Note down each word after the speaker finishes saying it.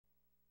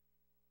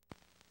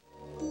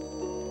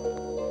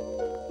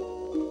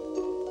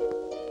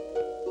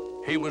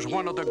He was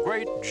one of the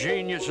great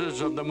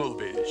geniuses of the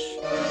movies.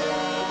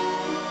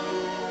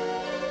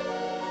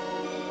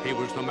 He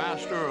was the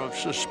master of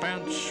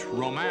suspense,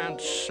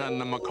 romance, and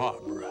the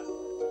macabre.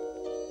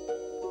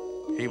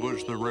 He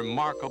was the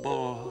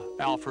remarkable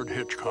Alfred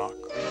Hitchcock.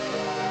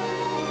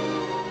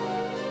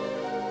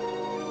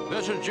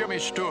 This is Jimmy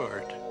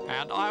Stewart,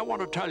 and I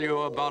want to tell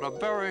you about a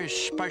very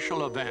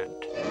special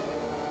event.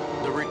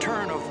 The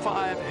return of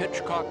 5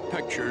 Hitchcock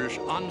pictures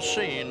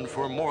unseen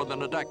for more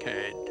than a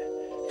decade.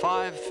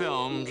 5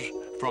 films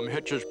from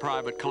Hitch's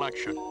private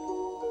collection.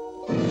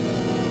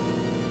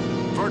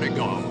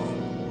 Vertigo.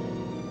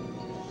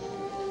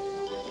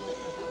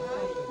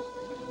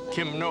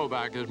 Kim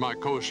Novak is my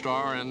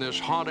co-star in this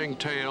haunting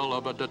tale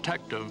of a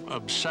detective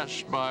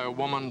obsessed by a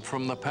woman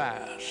from the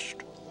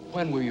past.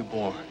 When were you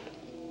born?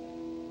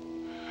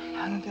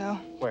 Long ago.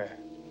 Where?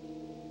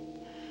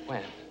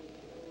 When?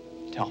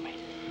 Tell me.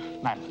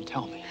 Madeline,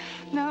 tell me.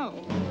 No.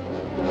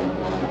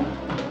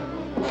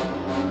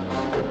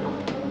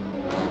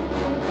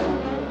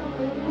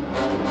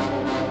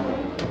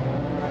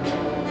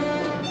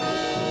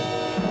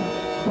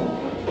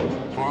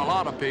 For a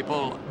lot of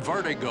people,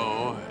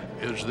 Vertigo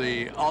is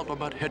the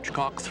ultimate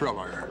Hitchcock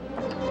thriller.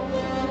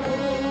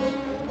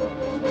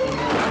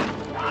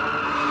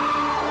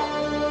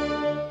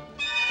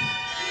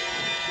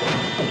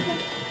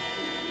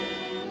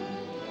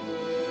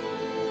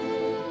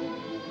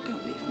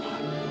 Don't leave me.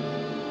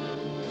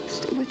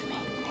 Stay with me.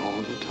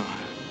 All the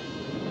time.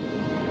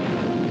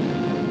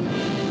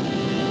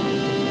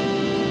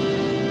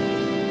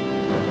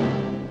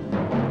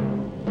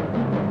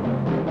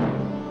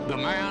 The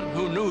man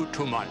who knew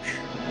too much.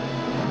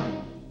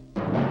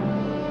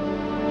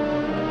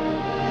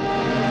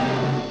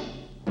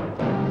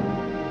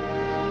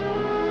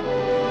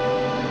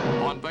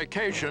 On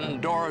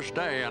vacation, Doris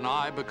Day and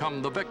I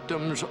become the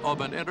victims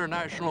of an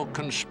international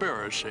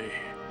conspiracy.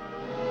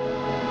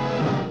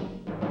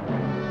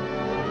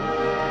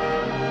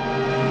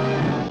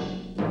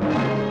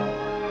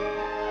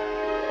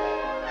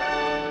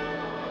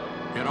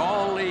 It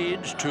all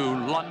leads to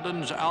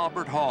London's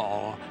Albert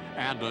Hall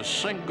and a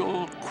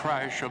single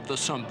crash of the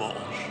cymbals.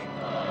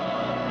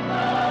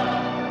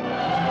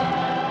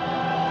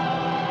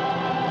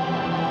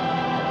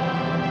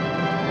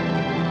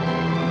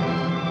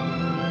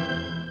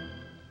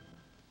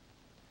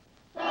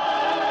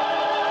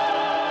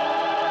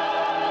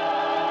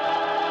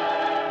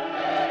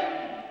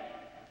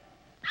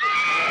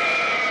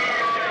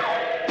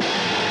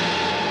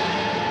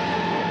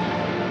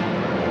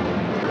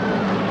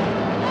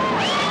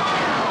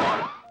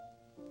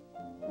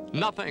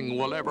 Nothing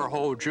will ever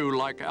hold you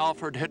like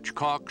Alfred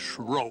Hitchcock's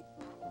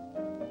Rope.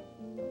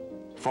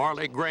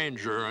 Farley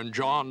Granger and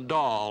John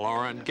Dahl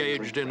are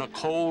engaged in a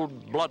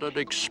cold-blooded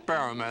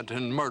experiment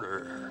in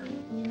murder.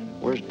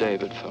 Where's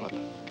David, Philip?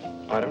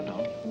 I don't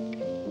know.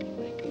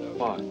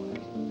 Why?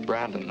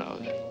 Brandon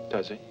knows.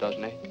 Does he?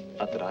 Doesn't he?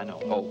 Not that I know.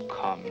 Oh,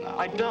 come now.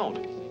 I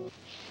don't.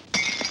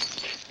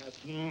 Cat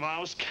and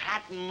mouse,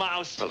 cat and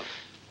mouse. Philip.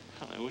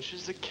 Which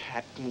is the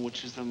cat and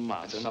which is the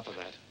mouse? That's enough of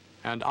that.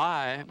 And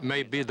I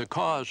may be the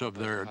cause of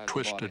their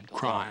twisted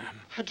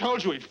crime. I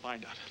told you we'd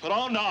find out. But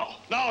oh, no.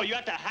 No, you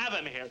had to have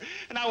him here.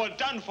 And now we're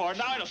done for.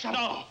 Now I don't...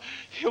 No.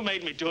 You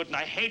made me do it, and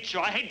I hate you.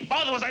 I hate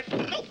both of us.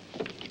 No.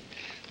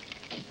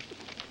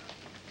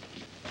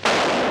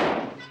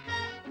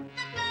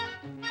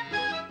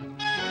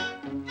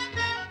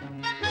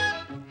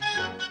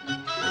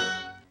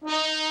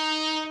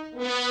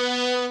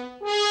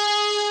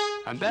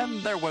 And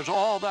then there was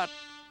all that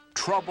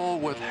trouble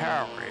with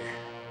Harry.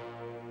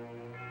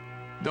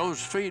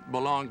 Those feet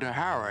belong to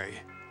Harry,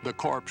 the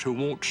corpse who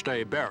won't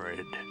stay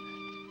buried.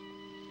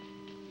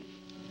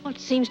 What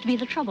seems to be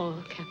the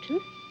trouble, Captain?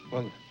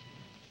 Well,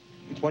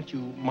 it's what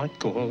you might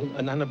call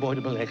an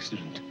unavoidable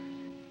accident.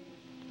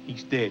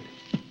 He's dead.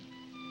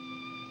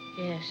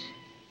 Yes.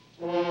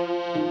 Hey,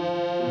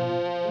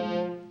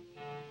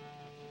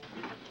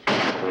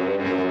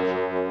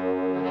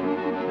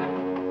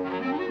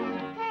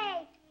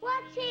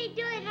 what's he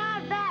doing in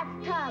our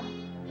bathtub?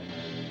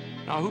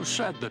 Now, who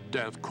said that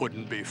death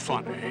couldn't be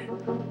funny?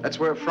 That's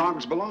where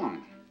frogs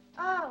belong.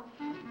 Oh.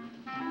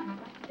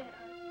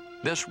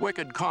 This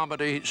wicked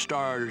comedy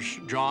stars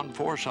John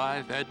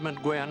Forsythe,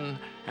 Edmund Gwynn,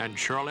 and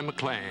Shirley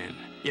MacLaine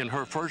in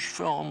her first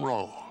film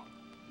role.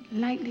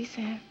 Lightly,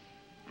 sir.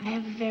 I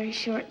have a very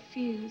short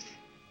fuse.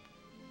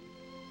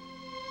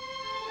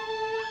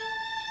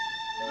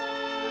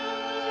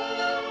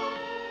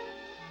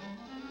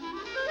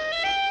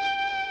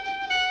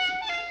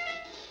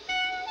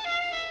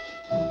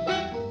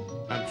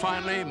 And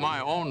finally, my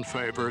own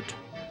favorite,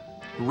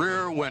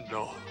 Rear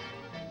Window.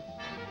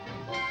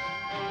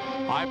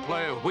 I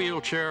play a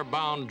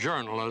wheelchair-bound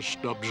journalist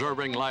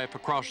observing life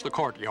across the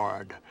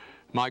courtyard.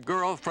 My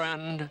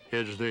girlfriend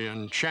is the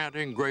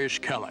enchanting Grace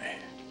Kelly.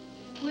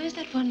 Where's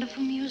that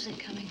wonderful music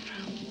coming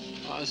from?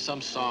 Oh,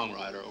 some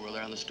songwriter over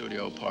there in the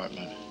studio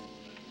apartment.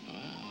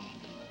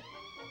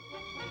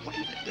 Wait a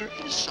minute, there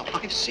is some.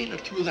 I've seen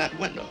it through that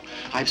window.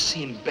 I've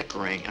seen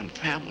bickering and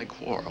family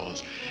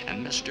quarrels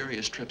and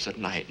mysterious trips at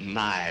night, and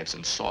knives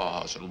and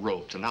saws and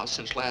ropes. And now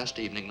since last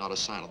evening, not a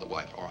sign of the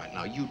wife. All right,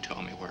 now you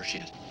tell me where she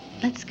is.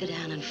 Let's go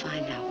down and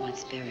find out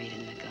what's buried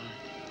in the garden.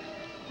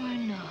 Why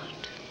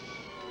not?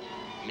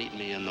 Meet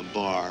me in the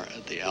bar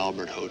at the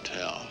Albert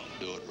Hotel.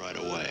 Do it right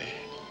away.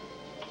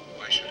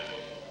 Why should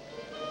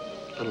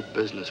I? Little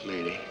business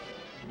meeting.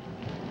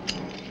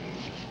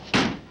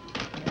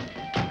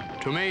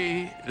 To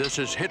me, this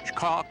is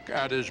Hitchcock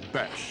at his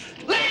best.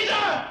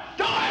 Laser!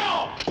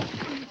 Doyle!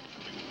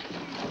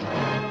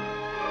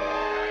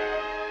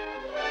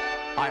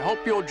 I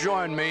hope you'll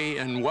join me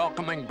in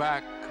welcoming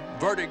back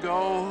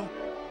Vertigo,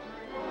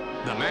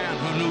 The Man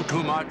Who Knew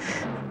Too Much,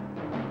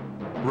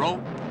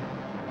 Rope,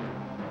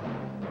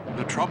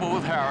 The Trouble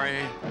with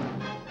Harry,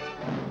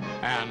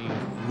 and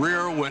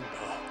Rear Window.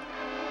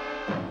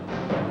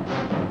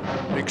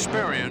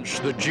 Experience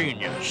the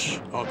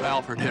genius of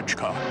Alfred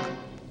Hitchcock.